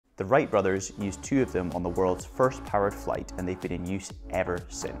The Wright brothers used 2 of them on the world's first powered flight, and they've been in use ever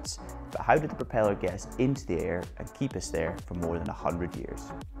since. But how did the propeller get us into the air and keep us there for more than 100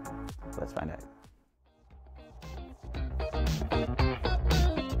 years? Let's find out.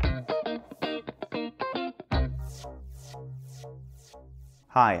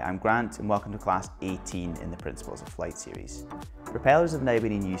 Hi, I'm Grant and welcome to class 18 in the Principles of Flight series. Propellers have now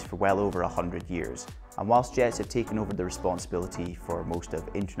been in use for well over 100 years, and whilst jets have taken over the responsibility for most of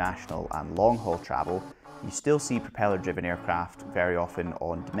international and long-haul travel, you still see propeller-driven aircraft very often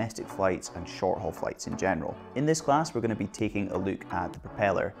on domestic flights and short-haul flights in general. In this class, we're going to be taking a look at the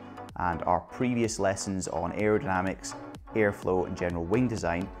propeller, and our previous lessons on aerodynamics, airflow and general wing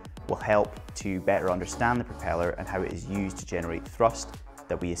design will help to better understand the propeller and how it is used to generate thrust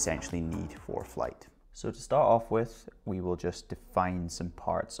that we essentially need for flight. So to start off with, we will just define some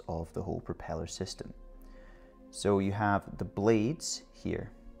parts of the whole propeller system. So you have the blades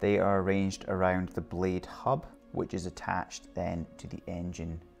here. They are arranged around the blade hub, which is attached then to the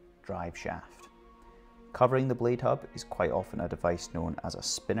engine drive shaft. Covering the blade hub is quite often a device known as a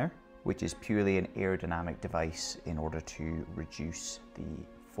spinner, which is purely an aerodynamic device in order to reduce the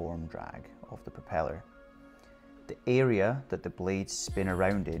form drag of the propeller. The area that the blades spin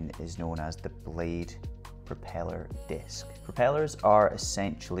around in is known as the blade propeller disc. Propellers are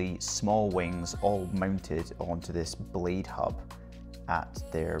essentially small wings all mounted onto this blade hub at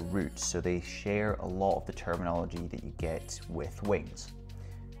their roots, so they share a lot of the terminology that you get with wings,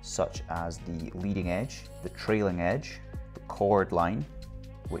 such as the leading edge, the trailing edge, the chord line,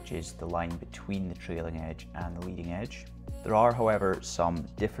 which is the line between the trailing edge and the leading edge. There are, however, some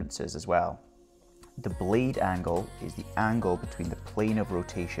differences as well. The blade angle is the angle between the plane of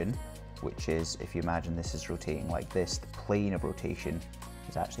rotation, which is, if you imagine this is rotating like this, the plane of rotation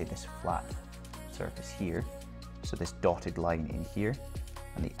is actually this flat surface here, so this dotted line in here,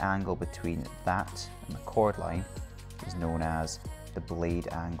 and the angle between that and the chord line is known as the blade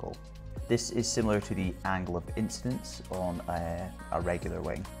angle. This is similar to the angle of incidence on a regular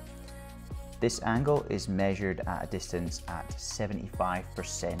wing. This angle is measured at a distance at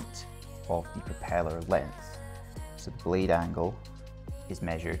 75% of the propeller length. So the blade angle is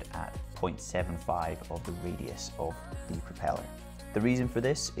measured at 0.75 of the radius of the propeller. The reason for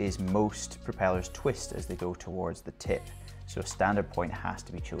this is most propellers twist as they go towards the tip, so a standard point has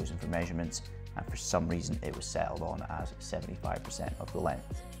to be chosen for measurements, and for some reason it was settled on as 75% of the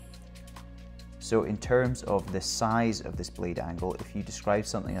length. So in terms of the size of this blade angle, if you describe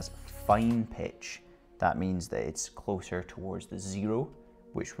something as fine pitch, that means that it's closer towards the 0,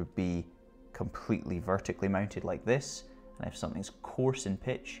 which would be completely vertically mounted like this, and if something's coarse in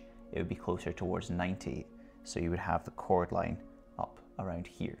pitch, it would be closer towards 90, so you would have the chord line up around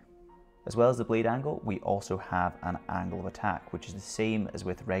here. As well as the blade angle, we also have an angle of attack, which is the same as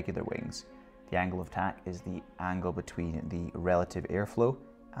with regular wings. The angle of attack is the angle between the relative airflow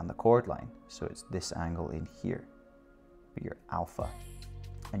and the chord line, so it's this angle in here, your alpha.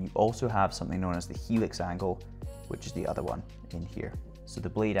 And you also have something known as the helix angle, which is the other one in here. So the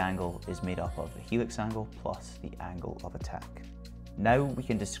blade angle is made up of the helix angle plus the angle of attack. Now we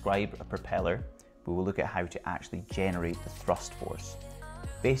can describe a propeller, but we'll look at how to actually generate the thrust force.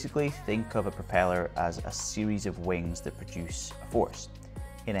 Basically, think of a propeller as a series of wings that produce a force.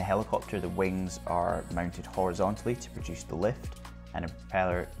 In a helicopter, the wings are mounted horizontally to produce the lift, and in a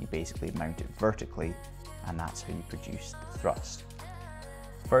propeller, you basically mount it vertically, and that's how you produce the thrust.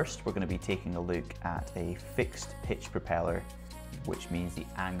 First, we're going to be taking a look at a fixed pitch propeller, which means the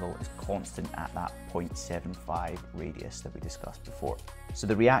angle is constant at that 0.75 radius that we discussed before. So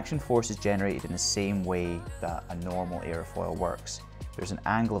the reaction force is generated in the same way that a normal airfoil works. There's an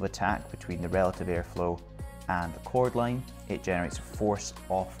angle of attack between the relative airflow and the chord line. It generates a force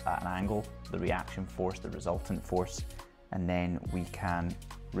off at an angle, the reaction force, the resultant force, and then we can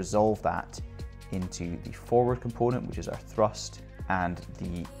resolve that into the forward component, which is our thrust, and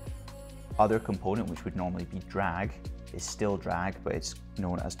the other component, which would normally be drag, is still drag, but it's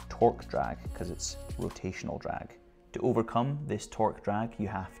known as torque drag because it's rotational drag. To overcome this torque drag, you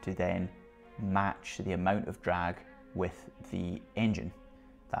have to then match the amount of drag with the engine.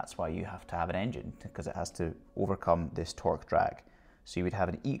 That's why you have to have an engine, because it has to overcome this torque drag. So you would have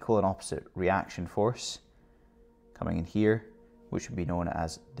an equal and opposite reaction force coming in here, which would be known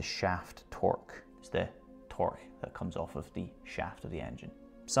as the shaft torque. It's the torque that comes off of the shaft of the engine.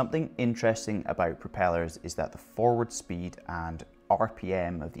 Something interesting about propellers is that the forward speed and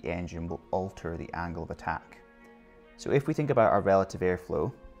RPM of the engine will alter the angle of attack. So if we think about our relative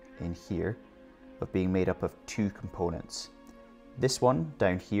airflow in here of being made up of 2 components, this one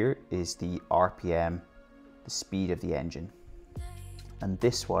down here is the RPM, the speed of the engine. and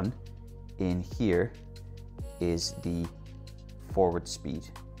this one in here is the forward speed.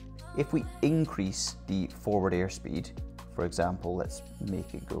 If we increase the forward airspeed, for example, let's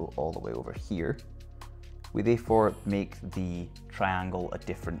make it go all the way over here, we therefore make the triangle a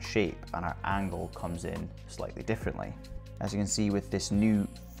different shape and our angle comes in slightly differently. As you can see with this new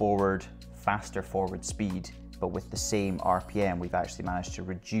faster forward speed, but with the same RPM, we've actually managed to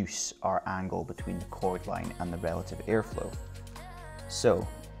reduce our angle between the chord line and the relative airflow. So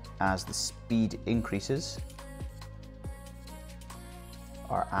as the speed increases,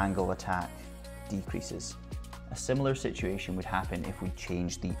 our angle of attack decreases. A similar situation would happen if we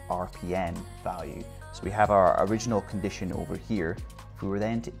change the RPM value. So we have our original condition over here. If we were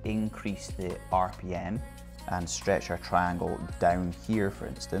then to increase the RPM and stretch our triangle down here, for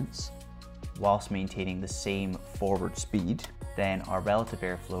instance, whilst maintaining the same forward speed, then our relative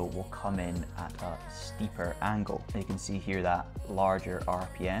airflow will come in at a steeper angle. You can see here that larger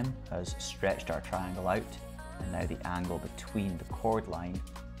RPM has stretched our triangle out, and now the angle between the chord line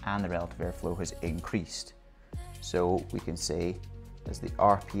and the relative airflow has increased. So we can say as the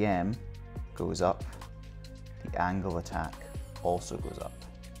RPM goes up, the angle of attack also goes up.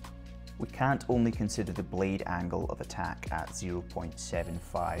 We can't only consider the blade angle of attack at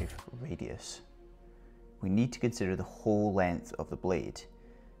 0.75 radius. We need to consider the whole length of the blade.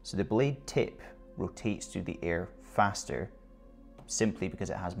 So the blade tip rotates through the air faster simply because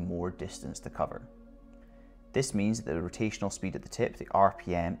it has more distance to cover. This means that the rotational speed at the tip, the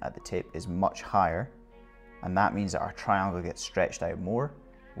RPM at the tip, is much higher, and that means that our triangle gets stretched out more.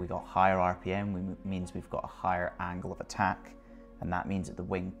 We got higher RPM, means we've got a higher angle of attack, and that means at the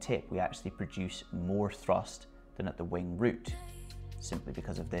wing tip we actually produce more thrust than at the wing root, simply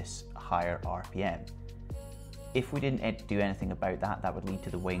because of this higher RPM. If we didn't do anything about that, that would lead to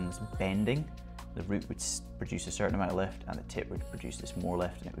the wings bending. The root would produce a certain amount of lift and the tip would produce this more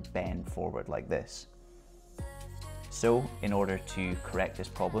lift, and it would bend forward like this. So in order to correct this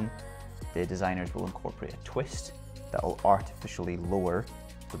problem, the designers will incorporate a twist that will artificially lower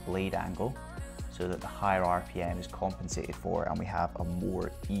the blade angle so that the higher RPM is compensated for and we have a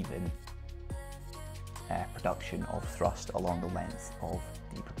more even production of thrust along the length of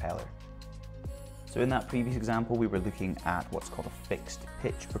the propeller. So in that previous example, we were looking at what's called a fixed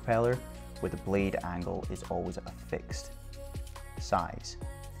pitch propeller, where the blade angle is always at a fixed size.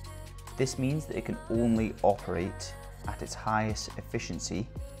 This means that it can only operate at its highest efficiency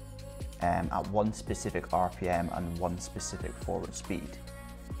at one specific RPM and one specific forward speed.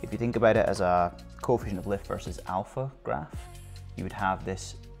 If you think about it as a coefficient of lift versus alpha graph, you would have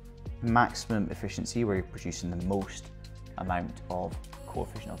this maximum efficiency where you're producing the most amount of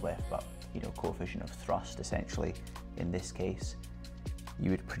coefficient of lift, but coefficient of thrust essentially in this case.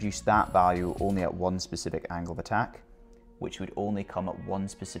 You would produce that value only at one specific angle of attack, which would only come at one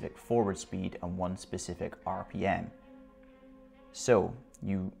specific forward speed and one specific RPM. So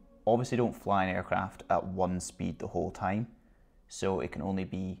you obviously don't fly an aircraft at one speed the whole time, so it can only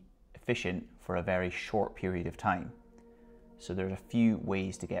be efficient for a very short period of time. So there's a few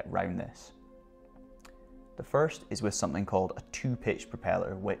ways to get around this. The first is with something called a two-pitch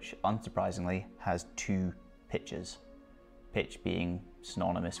propeller, which unsurprisingly has two pitches, pitch being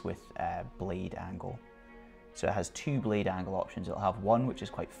synonymous with blade angle. So it has two blade angle options. It'll have one which is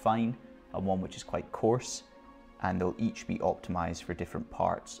quite fine and one which is quite coarse, and they'll each be optimized for different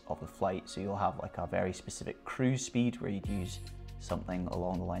parts of the flight. So you'll have like a very specific cruise speed where you'd use something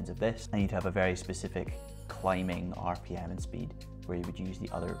along the lines of this, and you'd have a very specific climbing RPM and speed where you would use the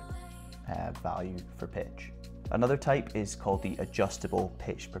other value for pitch. Another type is called the adjustable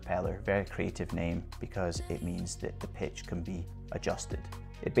pitch propeller. Very creative name because it means that the pitch can be adjusted.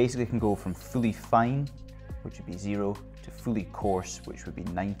 It basically can go from fully fine, which would be 0, to fully coarse, which would be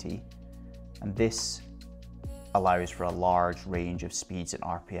 90. And this allows for a large range of speeds and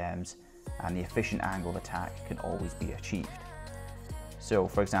RPMs, and the efficient angle of attack can always be achieved. So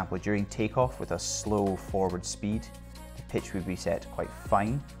for example, during takeoff with a slow forward speed, the pitch would be set quite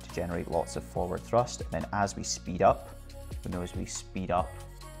fine to generate lots of forward thrust. And then as we speed up,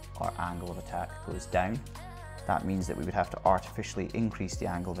 our angle of attack goes down. That means that we would have to artificially increase the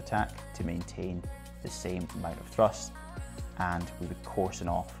angle of attack to maintain the same amount of thrust, and we would coarsen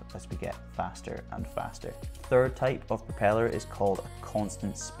off as we get faster and faster. Third type of propeller is called a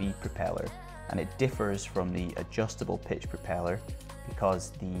constant speed propeller, and it differs from the adjustable pitch propeller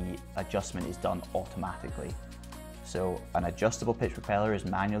because the adjustment is done automatically. So an adjustable pitch propeller is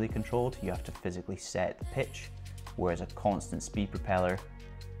manually controlled. You have to physically set the pitch, whereas a constant speed propeller,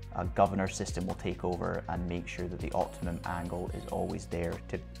 a governor system will take over and make sure that the optimum angle is always there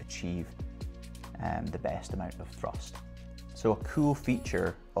to achieve the best amount of thrust. So a cool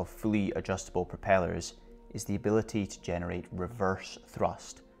feature of fully adjustable propellers is the ability to generate reverse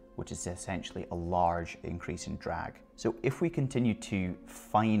thrust, which is essentially a large increase in drag. So if we continue to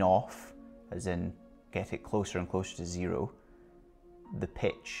fine off, as in get it closer and closer to zero, the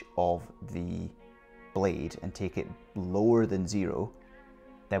pitch of the blade and take it lower than zero,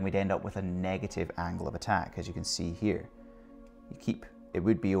 then we'd end up with a negative angle of attack, as you can see here. It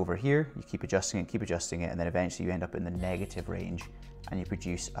would be over here, you keep adjusting it, and then eventually you end up in the negative range and you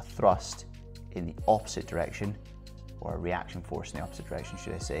produce a thrust in the opposite direction, or a reaction force in the opposite direction,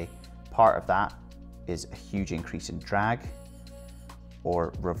 should I say. Part of that is a huge increase in drag,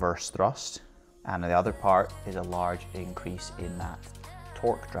 or reverse thrust, and the other part is a large increase in that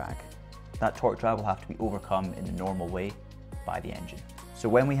torque drag. That torque drag will have to be overcome in the normal way by the engine. So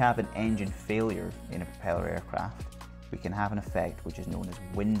when we have an engine failure in a propeller aircraft, we can have an effect which is known as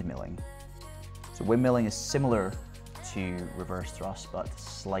windmilling. So windmilling is similar to reverse thrust, but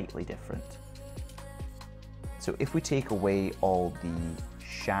slightly different. So if we take away all the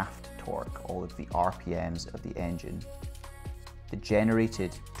shaft torque, all of the RPMs of the engine, the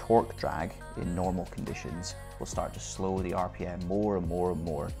generated torque drag in normal conditions will start to slow the RPM more and more and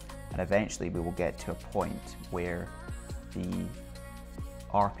more, and eventually we will get to a point where the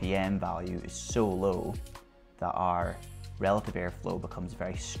RPM value is so low that our relative airflow becomes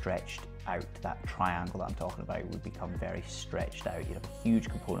very stretched out. That triangle that I'm talking about would become very stretched out. You have a huge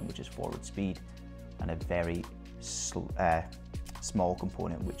component which is forward speed and a very small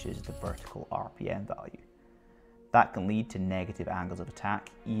component which is the vertical RPM value. That can lead to negative angles of attack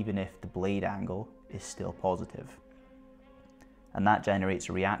even if the blade angle is still positive. And that generates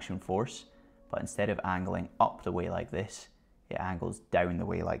a reaction force, but instead of angling up the way like this, it angles down the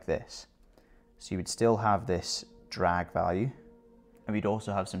way like this. So you would still have this drag value, and we'd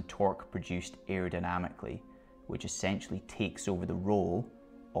also have some torque produced aerodynamically, which essentially takes over the role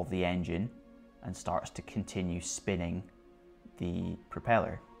of the engine and starts to continue spinning the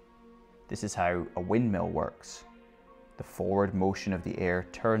propeller. This is how a windmill works. The forward motion of the air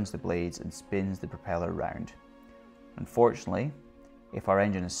turns the blades and spins the propeller round. Unfortunately, if our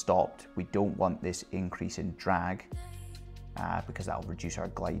engine is stopped, we don't want this increase in drag because that will reduce our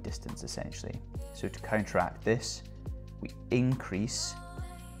glide distance essentially. So to counteract this, we increase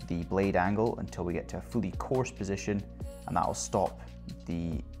the blade angle until we get to a fully course position, and that will stop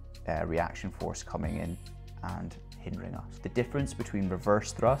the reaction force coming in and hindering us. The difference between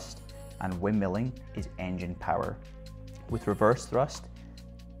reverse thrust and windmilling is engine power. With reverse thrust,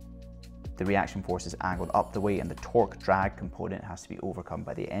 the reaction force is angled up the way and the torque drag component has to be overcome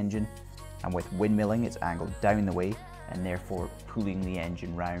by the engine. And with windmilling, it's angled down the way and therefore pulling the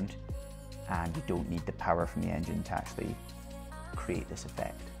engine round, and you don't need the power from the engine to actually create this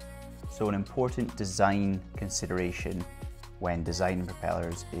effect. So an important design consideration when designing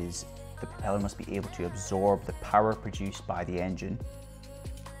propellers is the propeller must be able to absorb the power produced by the engine,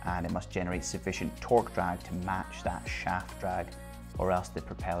 and it must generate sufficient torque drag to match that shaft drag, or else the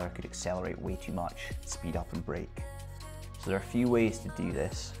propeller could accelerate way too much, speed up and brake. So there are a few ways to do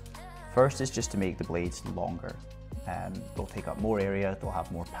this. First is just to make the blades longer. They'll take up more area, they'll have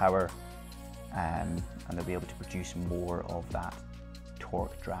more power, and they'll be able to produce more of that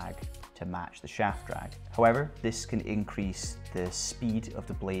torque drag to match the shaft drag. However, this can increase the speed of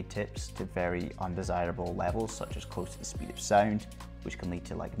the blade tips to very undesirable levels, such as close to the speed of sound, which can lead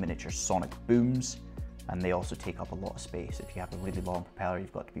to like miniature sonic booms, and they also take up a lot of space. If you have a really long propeller,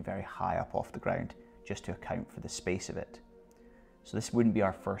 you've got to be very high up off the ground just to account for the space of it. So this wouldn't be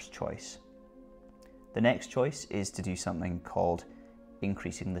our first choice. The next choice is to do something called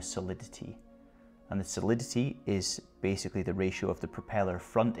increasing the solidity. And the solidity is basically the ratio of the propeller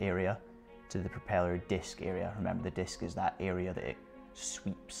front area to the propeller disc area. Remember, the disc is that area that it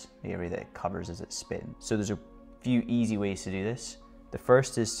sweeps, the area that it covers as it spins. So there's a few easy ways to do this. The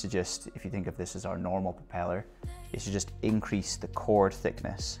first is to just, if you think of this as our normal propeller, is to just increase the chord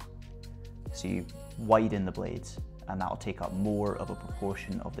thickness. So you widen the blades, and that will take up more of a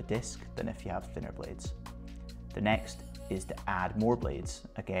proportion of the disc than if you have thinner blades. The next is to add more blades.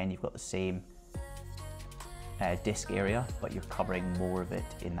 Again, you've got the same disc area, but you're covering more of it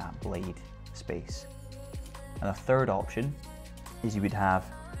in that blade space. And a third option is you would have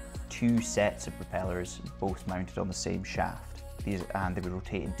two sets of propellers, both mounted on the same shaft. And they would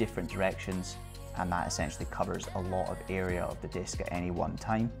rotate in different directions, and that essentially covers a lot of area of the disc at any one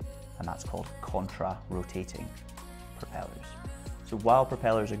time, and that's called contra-rotating propellers. So while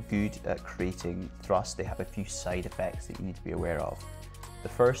propellers are good at creating thrust, they have a few side effects that you need to be aware of. The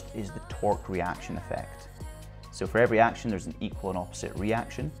first is the torque reaction effect. So for every action, there's an equal and opposite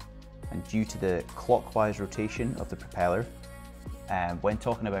reaction, and due to the clockwise rotation of the propeller, When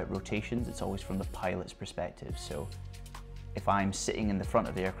talking about rotations, it's always from the pilot's perspective. So if I'm sitting in the front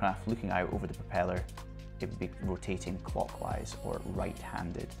of the aircraft looking out over the propeller, it would be rotating clockwise, or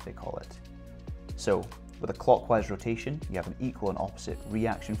right-handed they call it. So with a clockwise rotation, you have an equal and opposite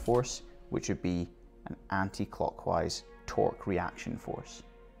reaction force, which would be an anti-clockwise torque reaction force.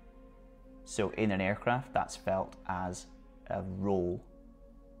 So in an aircraft, that's felt as a roll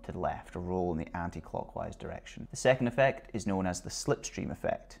to the left, a roll in the anti-clockwise direction. The second effect is known as the slipstream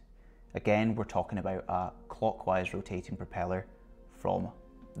effect. Again, we're talking about a clockwise rotating propeller from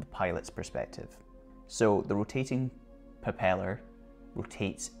the pilot's perspective. So the rotating propeller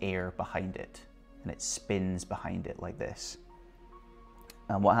rotates air behind it, and it spins behind it like this.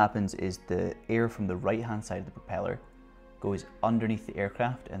 And what happens is the air from the right-hand side of the propeller goes underneath the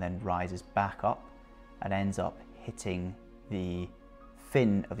aircraft and then rises back up and ends up hitting the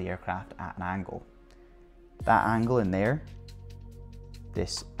fin of the aircraft at an angle. That angle in there,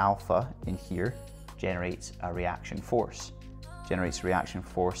 this alpha in here, generates a reaction force. Generates a reaction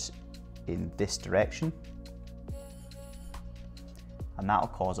force in this direction, and that'll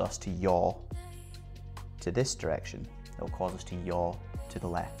cause us to yaw to this direction. It'll cause us to yaw to the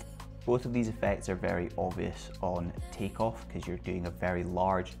left. Both of these effects are very obvious on takeoff because you're doing a very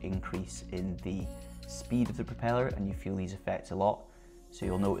large increase in the speed of the propeller, and you feel these effects a lot. So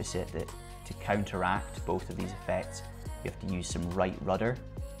you'll notice it that to counteract both of these effects, you have to use some right rudder,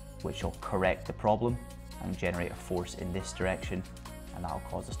 which will correct the problem and generate a force in this direction, and that'll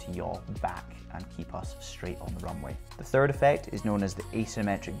cause us to yaw back and keep us straight on the runway. The third effect is known as the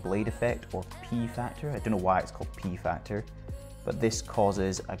asymmetric blade effect, or P factor. I don't know why it's called P factor, but this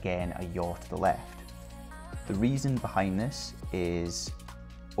causes, again, a yaw to the left. The reason behind this is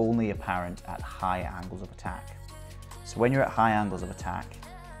only apparent at high angles of attack. So when you're at high angles of attack,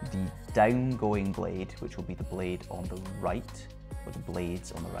 the downgoing blade, which will be the blade on the right, or the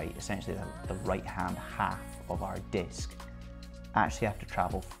blades on the right, essentially the right-hand half of our disc, actually have to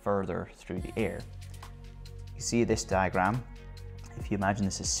travel further through the air. You see this diagram, if you imagine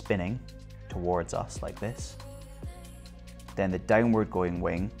this is spinning towards us like this, then the downward going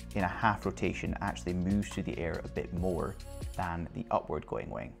wing in a half rotation actually moves through the air a bit more than the upward going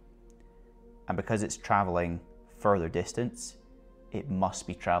wing. And because it's traveling further distance, it must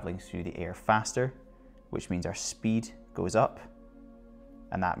be traveling through the air faster, which means our speed goes up,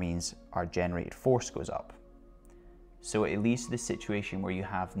 and that means our generated force goes up. So it leads to this situation where you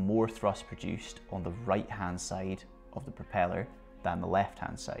have more thrust produced on the right-hand side of the propeller than the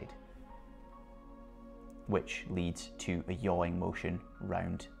left-hand side, which leads to a yawing motion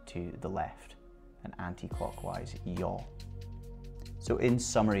round to the left, an anti-clockwise yaw. So in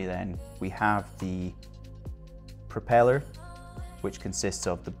summary then, we have the propeller, which consists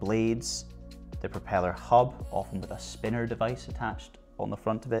of the blades, the propeller hub, often with a spinner device attached on the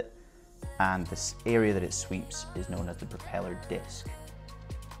front of it, and this area that it sweeps is known as the propeller disc.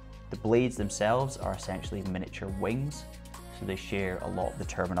 The blades themselves are essentially miniature wings, so they share a lot of the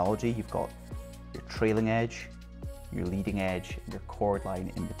terminology. You've got your trailing edge, your leading edge, and your chord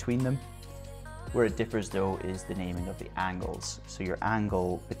line in between them. Where it differs though is the naming of the angles. So your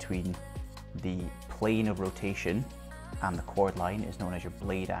angle between the plane of rotation and the chord line is known as your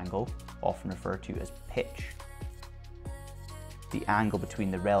blade angle, often referred to as pitch. The angle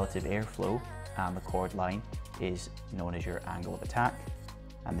between the relative airflow and the chord line is known as your angle of attack,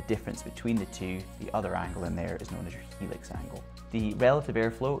 and the difference between the two, the other angle in there, is known as your helix angle. The relative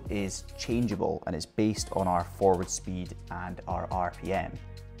airflow is changeable and is based on our forward speed and our RPM.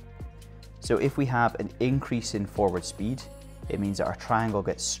 So if we have an increase in forward speed, it means that our triangle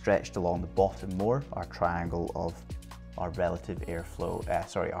gets stretched along the bottom more, our triangle of our relative airflow,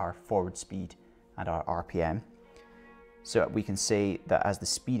 our forward speed and our RPM. So we can say that as the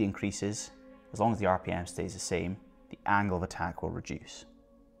speed increases, as long as the RPM stays the same, the angle of attack will reduce.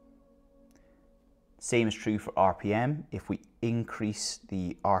 Same is true for RPM. If we increase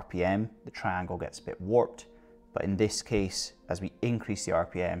the RPM, the triangle gets a bit warped, but in this case, as we increase the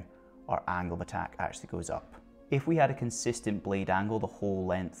RPM, our angle of attack actually goes up. If we had a consistent blade angle the whole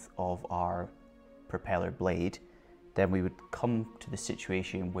length of our propeller blade, then we would come to the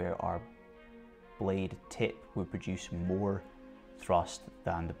situation where our blade tip would produce more thrust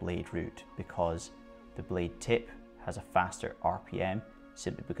than the blade root, because the blade tip has a faster RPM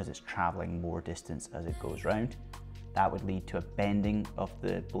simply because it's traveling more distance as it goes round. That would lead to a bending of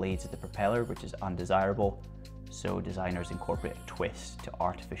the blades of the propeller, which is undesirable. So designers incorporate a twist to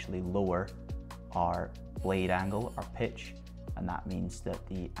artificially lower our blade angle, our pitch, and that means that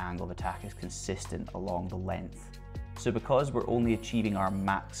the angle of attack is consistent along the length. So because we're only achieving our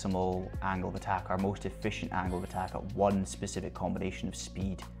maximal angle of attack, our most efficient angle of attack at one specific combination of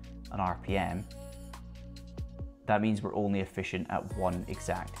speed and RPM, that means we're only efficient at one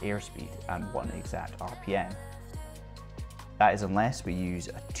exact airspeed and one exact RPM. That is unless we use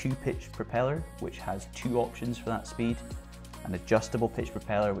a 2-pitch propeller, which has 2 options for that speed, an adjustable pitch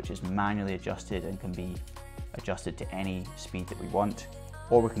propeller, which is manually adjusted and can be adjusted to any speed that we want,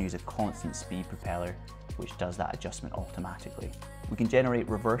 or we can use a constant speed propeller, which does that adjustment automatically. We can generate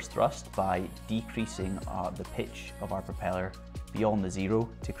reverse thrust by decreasing the pitch of our propeller beyond the 0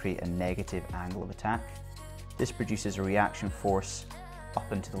 to create a negative angle of attack. This produces a reaction force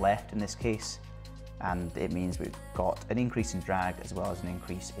up and to the left in this case, and it means we've got an increase in drag as well as an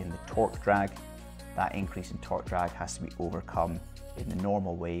increase in the torque drag. That increase in torque drag has to be overcome in the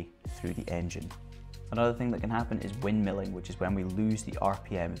normal way through the engine. Another thing that can happen is windmilling, which is when we lose the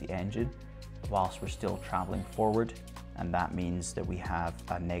RPM of the engine whilst we're still traveling forward, and that means that we have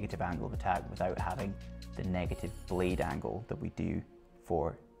a negative angle of attack without having the negative blade angle that we do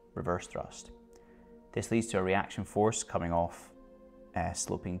for reverse thrust. This leads to a reaction force coming off,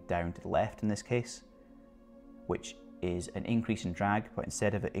 sloping down to the left in this case, which is an increase in drag, but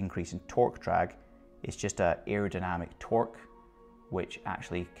instead of an increase in torque drag, it's just an aerodynamic torque, which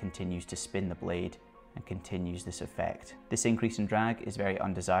actually continues to spin the blade and continues this effect. This increase in drag is very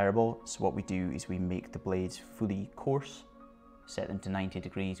undesirable, so what we do is we make the blades fully coarse, set them to 90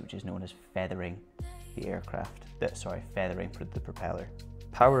 degrees, which is known as feathering the aircraft, feathering for the propeller.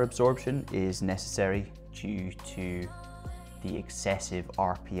 Power absorption is necessary due to the excessive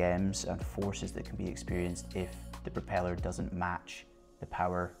RPMs and forces that can be experienced if the propeller doesn't match the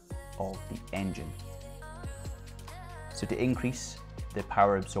power of the engine. So to increase the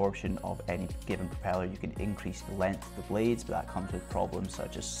power absorption of any given propeller, you can increase the length of the blades, but that comes with problems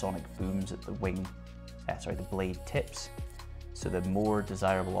such as sonic booms at the the blade tips. So the more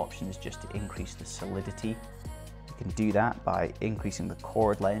desirable option is just to increase the solidity. You can do that by increasing the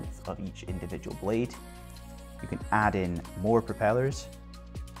chord length of each individual blade. You can add in more propellers,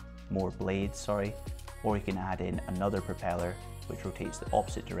 more blades, or you can add in another propeller which rotates the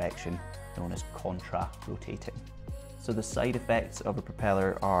opposite direction, known as contra-rotating. So the side effects of a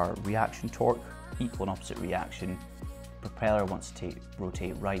propeller are reaction torque, equal and opposite reaction. The propeller wants to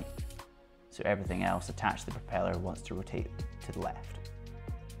rotate right, so everything else attached to the propeller wants to rotate to the left.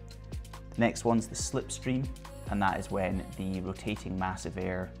 The next one's the slipstream, and that is when the rotating mass of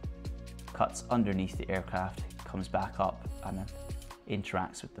air cuts underneath the aircraft, comes back up and then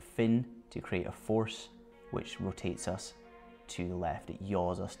interacts with the fin to create a force which rotates us to the left. It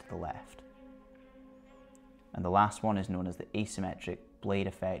yaws us to the left. And the last one is known as the asymmetric blade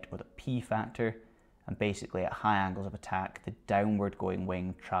effect, or the P factor. And basically at high angles of attack, the downward going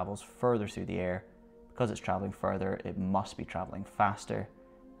wing travels further through the air. Because it's traveling further, it must be traveling faster.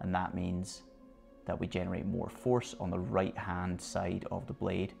 And that means that we generate more force on the right hand side of the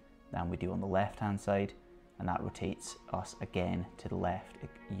blade than we do on the left hand side. And that rotates us again to the left. It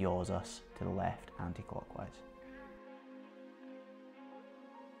yaws us to the left anti-clockwise.